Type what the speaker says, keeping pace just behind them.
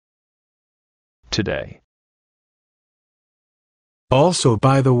today. Also,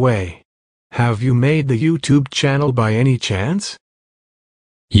 by the way, have you made the YouTube channel by any chance?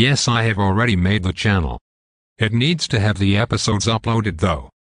 Yes, I have already made the channel. It needs to have the episodes uploaded though.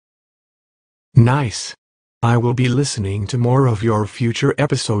 Nice. I will be listening to more of your future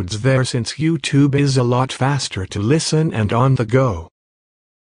episodes there since YouTube is a lot faster to listen and on the go.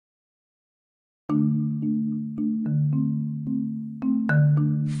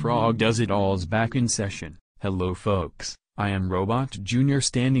 Frog Does It All's back in session. Hello folks, I am Robot Jr.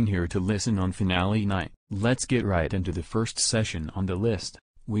 standing here to listen on finale night. Let's get right into the first session on the list.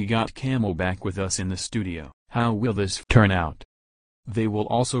 We got Camel back with us in the studio. How will this turn out? They will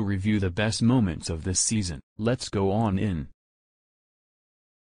also review the best moments of this season. Let's go on in.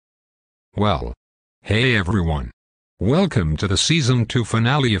 Well, hey everyone. Welcome to the Season 2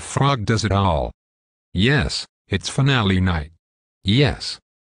 finale of Frog Does It All. Yes, it's finale night. Yes.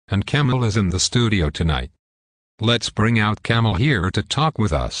 And Camel is in the studio tonight. Let's bring out Camel here to talk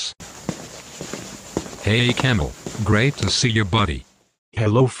with us. Hey Camel, great to see you buddy.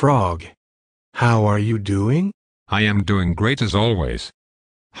 Hello Frog. How are you doing? I am doing great as always.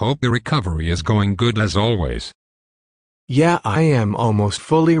 Hope the recovery is going good as always. Yeah, I am almost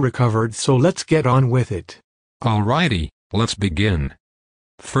fully recovered, so let's get on with it. Alrighty, let's begin.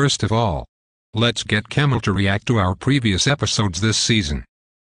 First of all, let's get Camel to react to our previous episodes this season.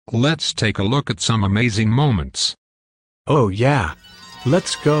 Let's take a look at some amazing moments. Oh yeah,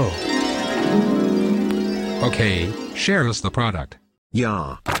 let's go. Okay, share us the product.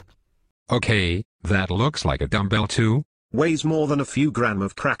 Yeah. Okay, that looks like a dumbbell too. Weighs more than a few gram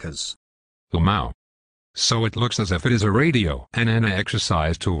of crackers. Wow. So it looks as if it is a radio and an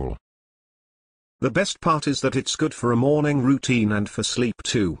exercise tool. The best part is that it's good for a morning routine and for sleep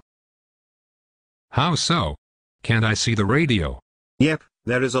too. How so? Can't I see the radio? Yep,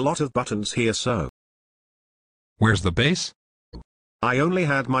 there is a lot of buttons here so. Where's the bass? I only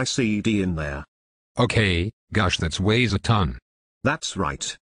had my CD in there. Okay, gosh that weighs a ton. That's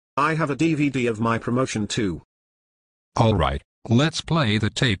right. I have a DVD of my promotion too. Alright, let's play the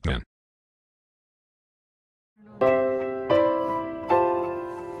tape then.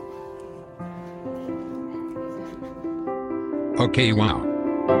 Okay, wow.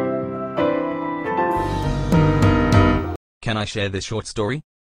 Can I share this short story?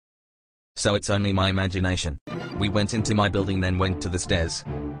 So it's only my imagination. We went into my building then went to the stairs.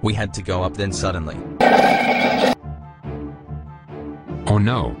 We had to go up then suddenly. Oh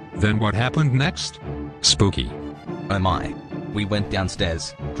no, then what happened next? Spooky. Oh my. We went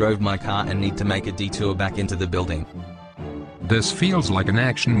downstairs, drove my car and need to make a detour back into the building. This feels like an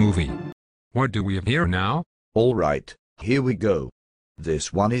action movie. What do we have here now? Alright, here we go.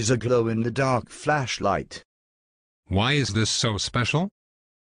 This one is a glow-in-the-dark flashlight. Why is this so special?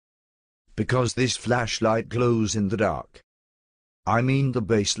 Because this flashlight glows in the dark. I mean the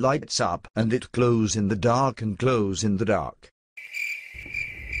base lights up and it glows in the dark and glows in the dark.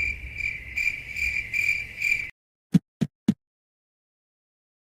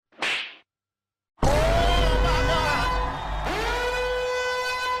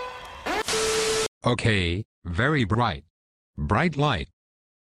 Okay, very bright. Bright light.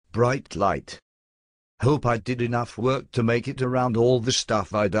 Bright light. Hope I did enough work to make it around all the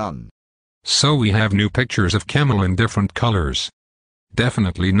stuff I done. So we have new pictures of Camel in different colors.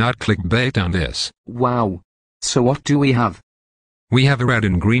 Definitely not clickbait on this. Wow. So what do we have? We have a red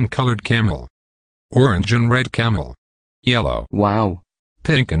and green colored camel. Orange and red camel. Yellow. Wow.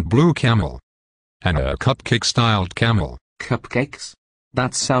 Pink and blue camel. And a cupcake styled camel. Cupcakes?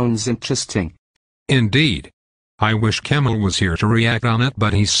 That sounds interesting. Indeed. I wish Camel was here to react on it,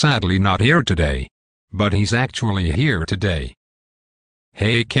 but he's sadly not here today. But he's actually here today.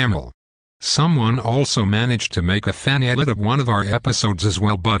 Hey Camel. Someone also managed to make a fan edit of one of our episodes as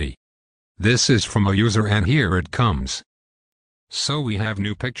well buddy. This is from a user and here it comes. So we have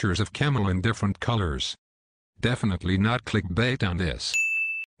new pictures of Camel in different colors. Definitely not clickbait on this.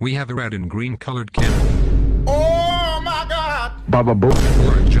 We have a red and green colored camel. Oh my God! Baba Boo.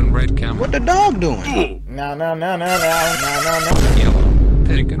 Orange and red camel. What the dog doing? No. Yellow,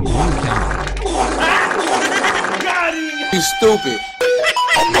 pink and blue camel. You stupid.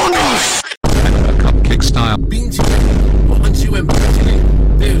 And a cupcake style. 冰淇淋，黄奇闻冰淇淋，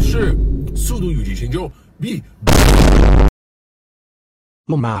但是速度与激情就比。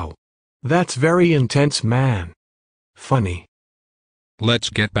Lamau. That's very intense, man. Funny. Let's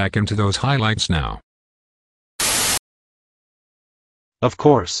get back into those highlights now. Of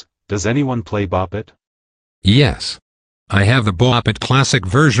course. Does anyone play Bop It? Yes. I have the Bop It Classic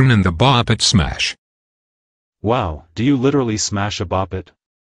version and the Bop It Smash. Wow, do you literally smash a Bop It?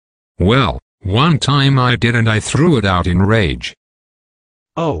 Well, One time I did and I threw it out in rage.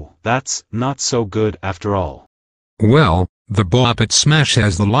 Oh, that's not so good after all. Well, the Bop It Smash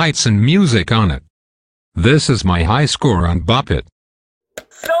has the lights and music on it. This is my high score on Bop It.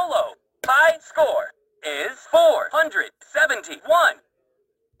 Solo high score is 471.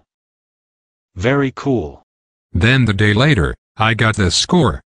 Very cool. Then the day later, I got this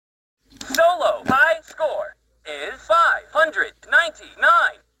score. Solo high score is 599.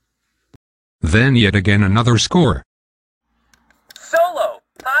 Then yet again another score. Solo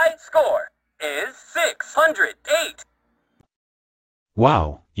high score is 608.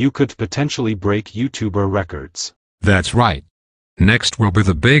 Wow, you could potentially break YouTuber records. That's right. Next will be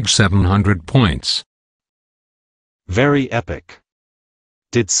the big 700 points. Very epic.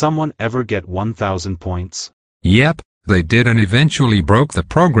 Did someone ever get 1,000 points? Yep, they did and eventually broke the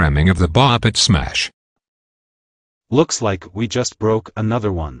programming of the Bop It Smash. Looks like we just broke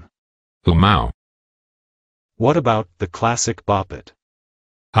another one. Lamau. What about the classic Bop It?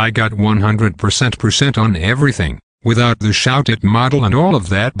 I got 100% on everything, without the Shout It model and all of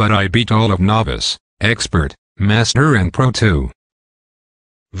that, but I beat all of Novice, Expert, Master and Pro too.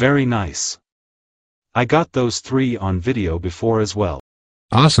 Very nice. I got those 3 on video before as well.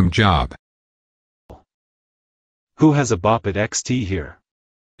 Awesome job. Who has a Bop It XT here?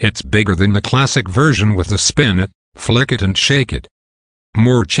 It's bigger than the classic version with the spin it, flick it and shake it.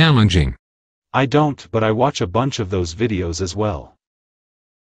 More challenging. I don't, but I watch a bunch of those videos as well.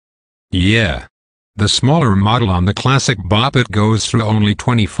 Yeah. The smaller model on the classic Bop It goes through only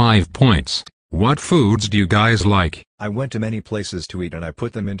 25 points. What foods do you guys like? I went to many places to eat and I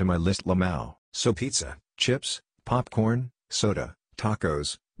put them into my list. Lamau. So pizza, chips, popcorn, soda,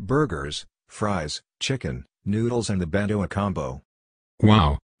 tacos, burgers, fries, chicken, noodles and the bento combo.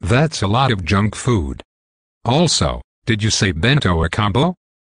 Wow, that's a lot of junk food. Also, did you say bento combo?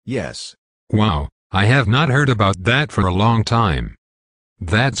 Yes. Wow, I have not heard about that for a long time.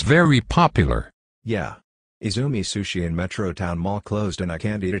 That's very popular. Yeah. Izumi Sushi in Metrotown Mall closed and I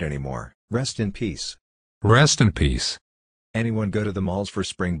can't eat it anymore. Rest in peace. Rest in peace. Anyone go to the malls for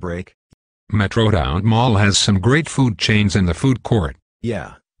spring break? Metrotown Mall has some great food chains in the food court.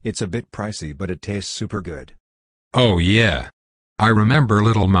 Yeah, it's a bit pricey but it tastes super good. Oh yeah. I remember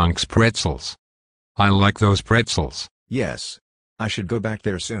Little Monk's pretzels. I like those pretzels. Yes. I should go back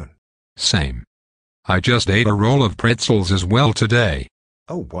there soon. Same. I just ate a roll of pretzels as well today.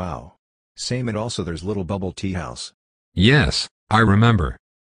 Oh wow. Same, and also there's Little Bubble Tea House. Yes, I remember.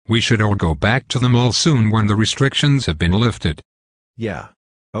 We should all go back to the mall soon when the restrictions have been lifted. Yeah.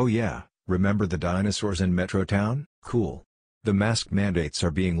 Oh yeah, remember the dinosaurs in Metrotown? Cool. The mask mandates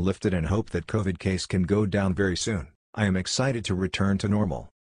are being lifted and hope that COVID case can go down very soon. I am excited to return to normal.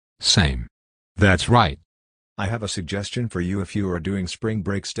 Same. That's right. I have a suggestion for you if you are doing spring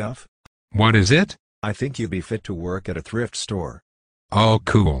break stuff. What is it? I think you'd be fit to work at a thrift store. Oh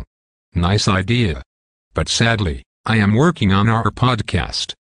cool. Nice idea. But sadly, I am working on our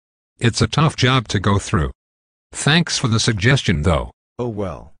podcast. It's a tough job to go through. Thanks for the suggestion though. Oh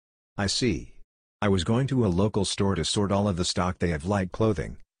well. I see. I was going to a local store to sort all of the stock they have, like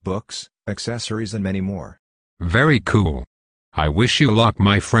clothing, books, accessories and many more. Very cool. I wish you luck,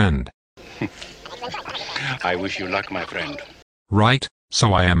 my friend. I wish you luck, my friend. Right,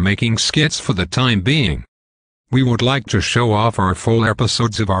 so I am making skits for the time being. We would like to show off our full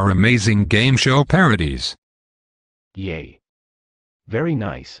episodes of our amazing game show parodies. Yay. Very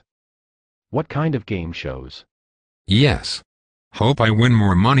nice. What kind of game shows? Yes. Hope I win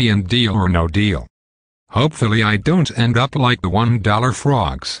more money and Deal or No Deal. Hopefully I don't end up like the $1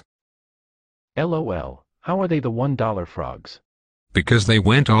 frogs. LOL, how are they the $1 frogs? Because they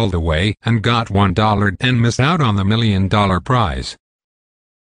went all the way and got $1 and missed out on the $1 million prize.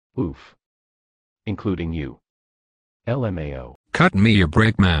 Oof. Including you. LMAO. Cut me a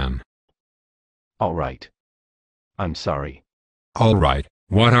break, man. Alright. I'm sorry. Alright,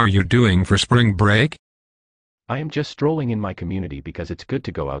 what are you doing for spring break? I am just strolling in my community because it's good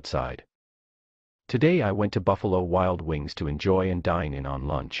to go outside. Today I went to Buffalo Wild Wings to enjoy and dine in on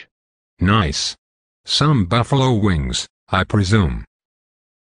lunch. Nice. Some buffalo wings, I presume.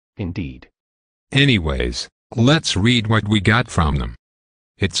 Indeed. Anyways, let's read what we got from them.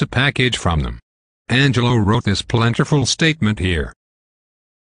 It's a package from them. Angelo wrote this plentiful statement here.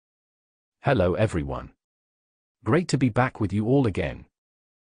 Hello everyone. Great to be back with you all again.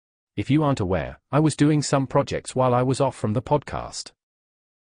 If you aren't aware, I was doing some projects while I was off from the podcast.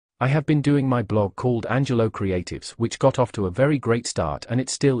 I have been doing my blog called Angelo Creatives, which got off to a very great start and it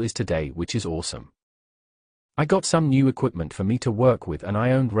still is today, which is awesome. I got some new equipment for me to work with and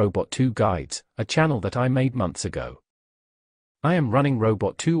I owned Robot 2 Guides, a channel that I made months ago. I am running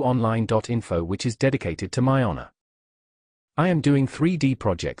robot2online.info, which is dedicated to my honor. I am doing 3D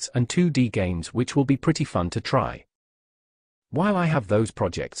projects and 2D games which will be pretty fun to try. While I have those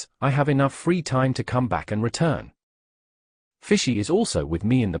projects, I have enough free time to come back and return. Fishy is also with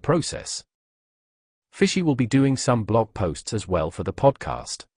me in the process. Fishy will be doing some blog posts as well for the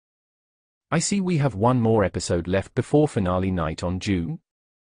podcast. I see we have one more episode left before finale night on June.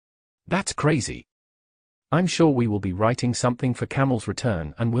 That's crazy. I'm sure we will be writing something for Camel's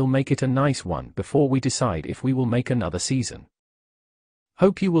return and we'll make it a nice one before we decide if we will make another season.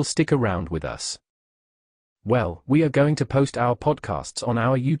 Hope you will stick around with us. Well, we are going to post our podcasts on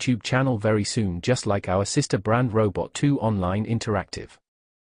our YouTube channel very soon, just like our sister brand Robot 2 Online Interactive.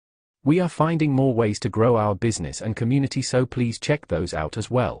 We are finding more ways to grow our business and community, so please check those out as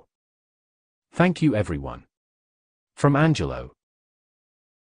well. Thank you everyone. From Angelo.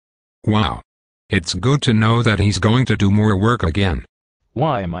 Wow. It's good to know that he's going to do more work again.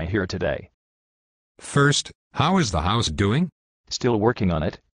 Why am I here today? First, how is the house doing? Still working on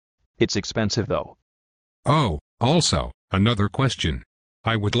it. It's expensive though. Oh, also, another question.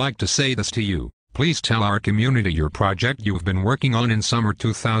 I would like to say this to you. Please tell our community your project you've been working on in summer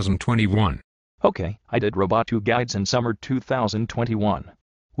 2021. Okay, I did Robot 2 guides in summer 2021.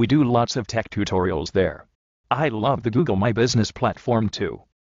 We do lots of tech tutorials there. I love the Google My Business platform too.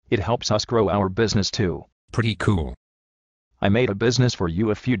 It helps us grow our business too. Pretty cool. I made a business for you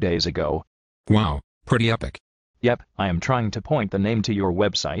a few days ago. Wow, pretty epic. Yep, I am trying to point the name to your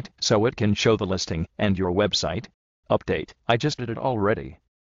website so it can show the listing and your website. Update, I just did it already.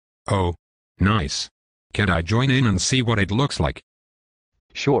 Oh, nice. Can I join in and see what it looks like?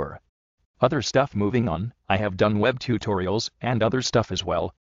 Sure. Other stuff moving on, I have done web tutorials and other stuff as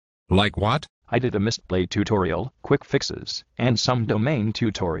well. Like what? I did a Mistplay tutorial, quick fixes, and some domain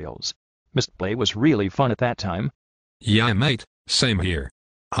tutorials. Mistplay was really fun at that time. Yeah mate, same here.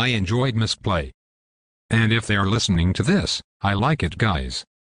 I enjoyed Mistplay. And if they're listening to this, I like it guys.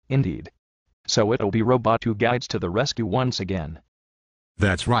 Indeed. So it'll be Robot 2 guides to the rescue once again.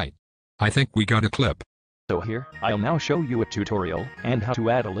 That's right. I think we got a clip. So here, I'll now show you a tutorial and how to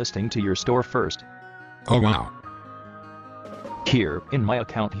add a listing to your store first. Oh wow. Here, in my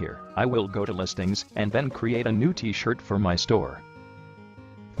account here, I will go to listings and then create a new t-shirt for my store.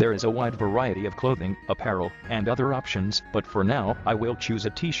 There is a wide variety of clothing, apparel, and other options, but for now, I will choose a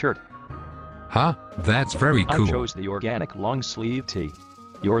t-shirt. Huh? That's very cool. I chose the organic long sleeve tee.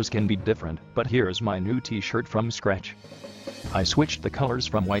 Yours can be different, but here's my new t-shirt from scratch. I switched the colors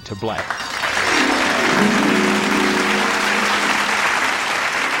from white to black.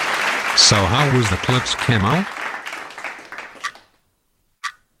 So how was the clips, Camel?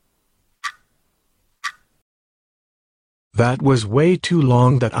 That was way too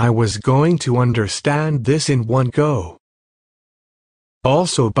long that I was going to understand this in one go.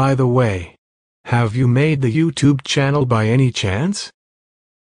 Also, by the way, have you made the YouTube channel by any chance?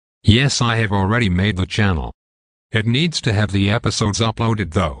 Yes, I have already made the channel. It needs to have the episodes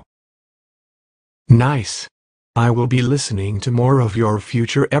uploaded though. Nice. I will be listening to more of your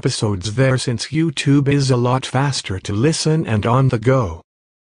future episodes there since YouTube is a lot faster to listen and on the go.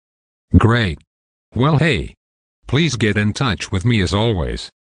 Great. Well hey. Please get in touch with me as always.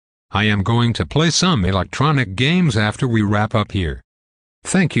 I am going to play some electronic games after we wrap up here.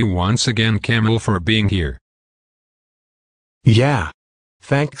 Thank you once again Camel for being here. Yeah.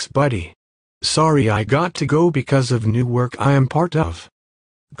 Thanks buddy. Sorry I got to go because of new work I am part of.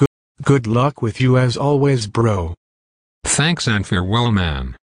 Good luck with you as always bro. Thanks and farewell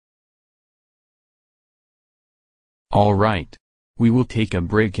man. Alright. We will take a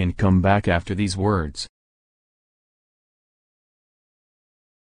break and come back after these words.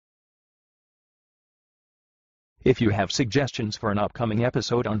 If you have suggestions for an upcoming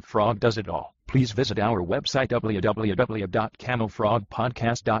episode on Frog Does It All, please visit our website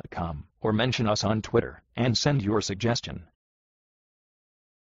www.camelfrogpodcast.com or mention us on Twitter and send your suggestion.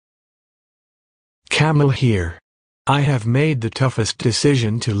 Camel here. I have made the toughest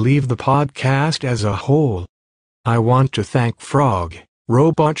decision to leave the podcast as a whole. I want to thank Frog,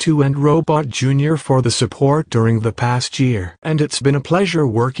 Robot 2 and Robot Jr. for the support during the past year, and it's been a pleasure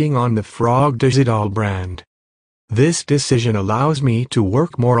working on the Frog Does It All brand. This decision allows me to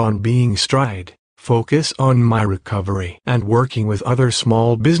work more on being Stride, focus on my recovery, and working with other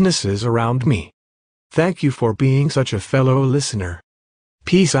small businesses around me. Thank you for being such a fellow listener.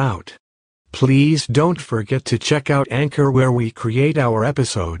 Peace out. Please don't forget to check out Anchor where we create our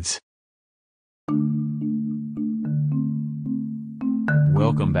episodes.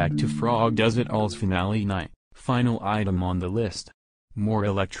 Welcome back to Frog Does It All's finale night. Final item on the list. More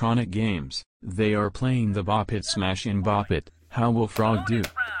electronic games. They are playing the Bop It Smash in Bop It. How will Frog do?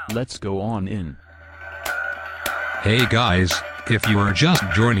 Let's go on in. Hey guys, if you are just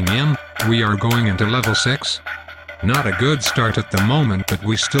joining in, we are going into level 6. Not a good start at the moment, but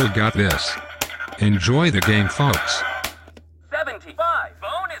we still got this. Enjoy the game, folks. 75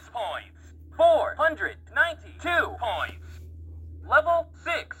 bonus points. 492 points. Level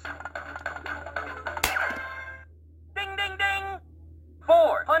 6. Ding ding ding.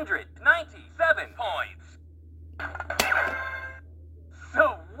 497 points.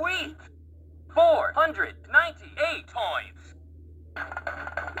 Sweet. 498 points.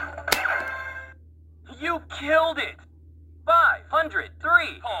 You killed it.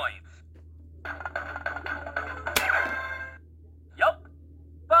 503 points. Yup.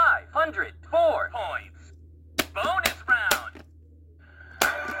 504 points. Bonus round.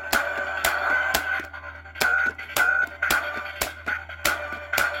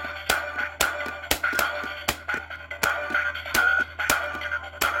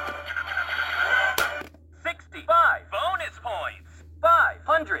 Bonus points.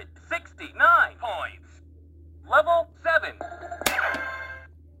 569 points. Level 7.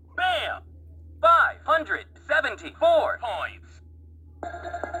 Bam! 574 points.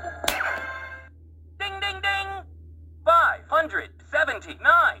 Ding ding ding!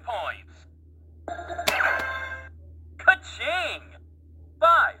 579 points. Ka-ching!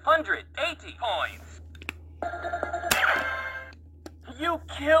 580 points. You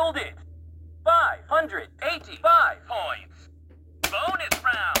killed it! 585 points. Bonus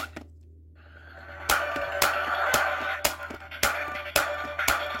round.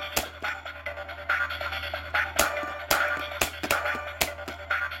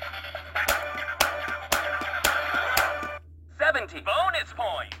 Bonus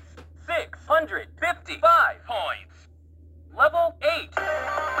points. 655 points. Level 8.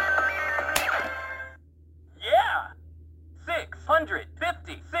 Yeah.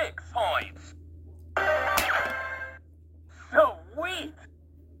 656 points. Sweet.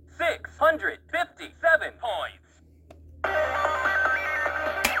 657 points.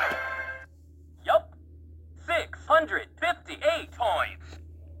 Yup. 658 points.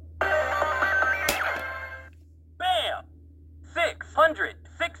 Bam.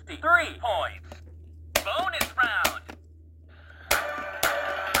 663 points. Bonus round.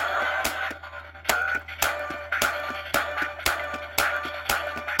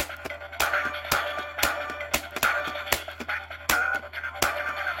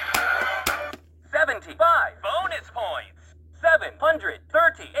 Bonus points.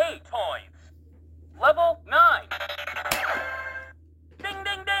 738 points. Level 9. Ding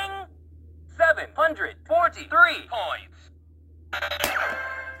ding ding. 743 points.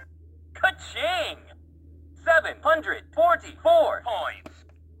 Ka-ching! 744 points.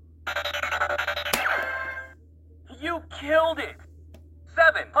 You killed it!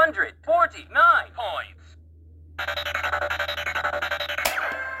 749 points.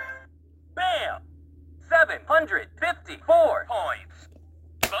 Bam! 754 points.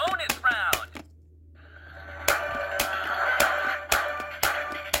 Bonus round.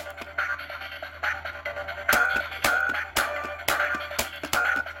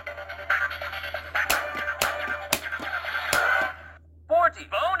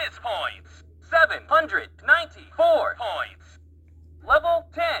 Bonus points. 794 points. Level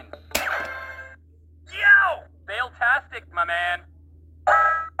 10. Yo! Failtastic, my man.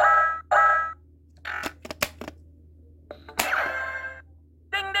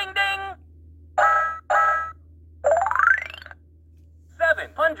 Ding, ding, ding.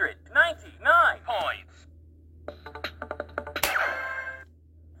 799 points.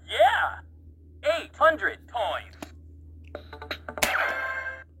 Yeah! 800 points.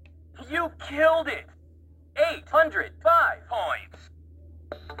 You killed it! 805 points.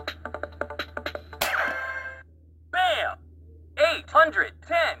 Bam!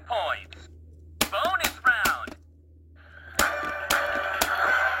 810 points. Bonus round.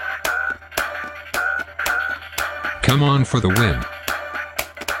 Come on for the win.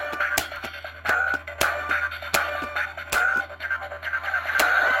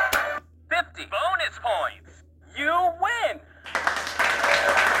 Bonus points. You win.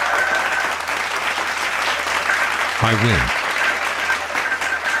 I win.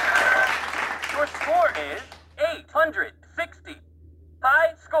 Your score is 860.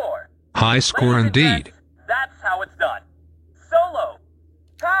 High score. High score indeed. That's how it's done. Solo.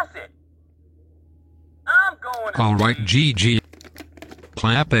 Pass it. I'm going to... All right, GG.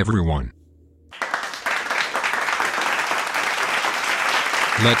 Clap everyone.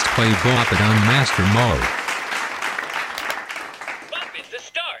 Let's play Bop It on Master Mode. Bop it to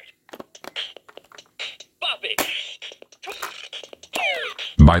start. Bop it.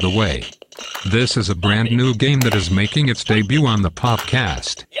 By the way, this is a brand new game that is making its debut on the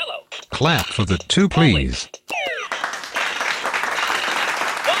podcast. Clap for the two, please.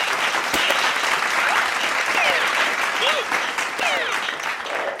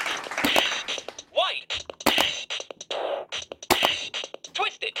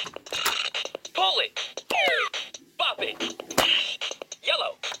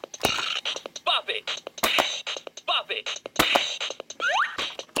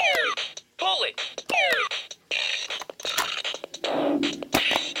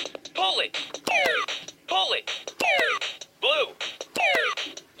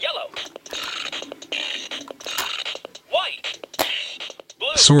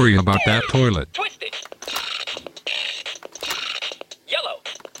 Sorry about that toilet. Yellow.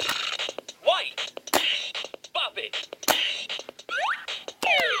 White. Bop it.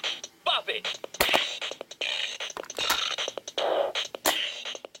 Bop it.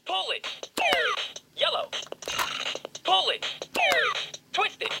 Pull it. Yellow. Pull it.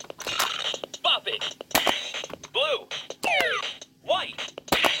 Twist it. Bop it. Blue. White.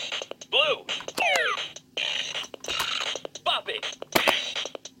 Blue. Bop it.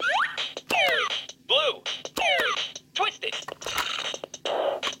 Blue. Twist it.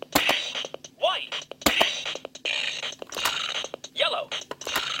 White. Yellow.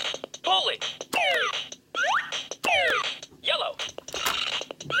 Pull it. Yellow.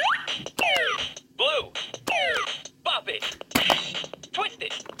 Blue. Bop it. Twist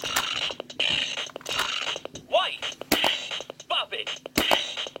it. White. Bop it.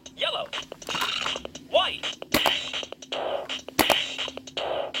 Yellow. White.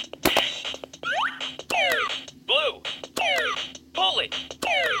 Blue. Pull it.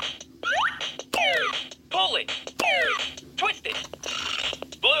 Pull it. Twist it.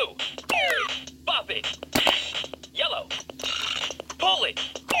 Blue. Bop it. Yellow. Pull it.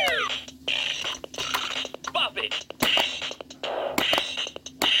 Bop it.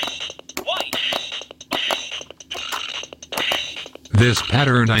 White. This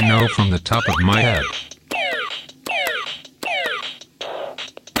pattern I know from the top of my head.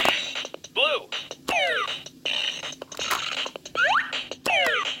 Blue.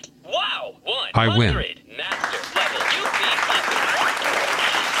 Wow. I win. 100. Master level. You beat Buffett.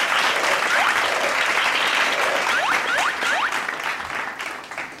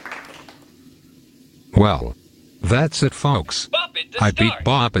 Well, that's it, folks. I beat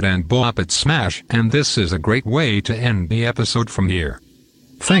Bop It and Bop It Smash, and this is a great way to end the episode from here.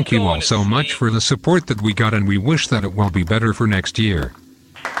 Thank you all so much for the support that we got, and we wish that it will be better for next year.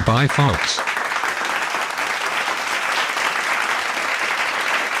 Bye, folks.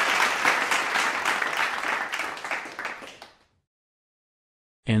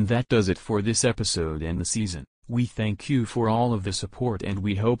 And that does it for this episode and the season. We thank you for all of the support, and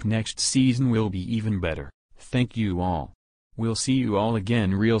we hope next season will be even better. Thank you all. We'll see you all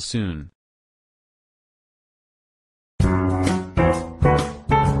again real soon.